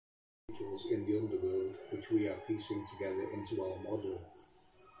angels in the underworld, which we are piecing together into our model.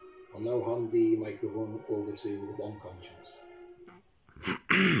 I'll now hand the microphone over to One Conscience.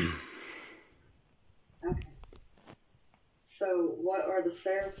 Okay. So, what are the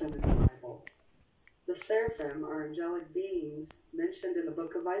seraphim in the Bible? The seraphim are angelic beings mentioned in the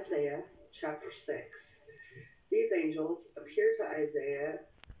book of Isaiah, chapter 6. These angels appear to Isaiah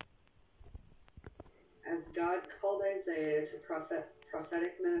as God called Isaiah to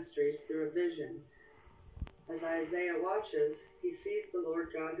prophetic ministries through a vision. As Isaiah watches, he sees the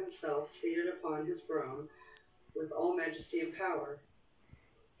Lord God himself seated upon his throne with all majesty and power.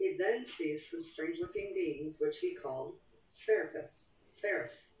 He then sees some strange-looking beings, which he called seraphs.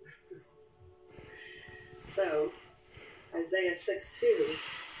 So, Isaiah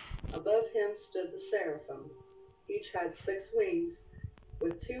 6:2, above him stood the seraphim. Each had 6 wings.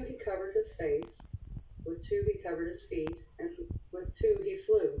 With 2 he covered his face, with 2 he covered his feet, and with 2 he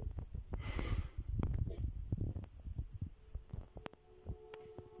flew.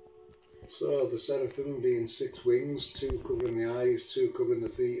 So the seraphim being 6 wings, 2 covering the eyes, 2 covering the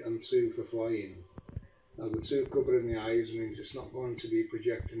feet, and 2 for flying. Now the 2 covering the eyes means it's not going to be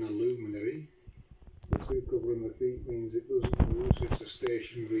projecting a luminary. The 2 covering the feet means it doesn't move, so it's a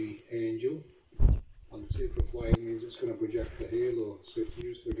stationary angel. And the 2 for flying means it's going to project the halo, so it's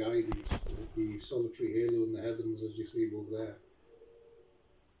used for guidance, the solitary halo in the heavens as you see above there.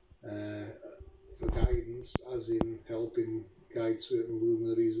 For guidance, as in helping guide certain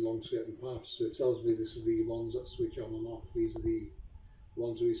luminaries along certain paths. So it tells me this is the ones that switch on and off. These are the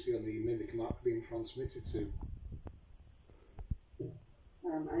ones we see on the mimic map being transmitted to.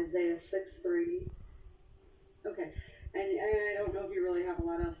 Isaiah 6:3. Okay, and I don't know if you really have a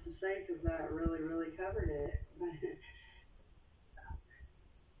lot else to say because that really covered it.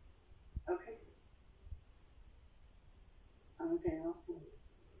 Okay. Okay, awesome.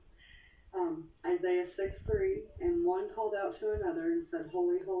 Isaiah 6:3, and one called out to another and said,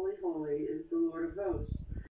 Holy, holy, holy is the Lord of hosts.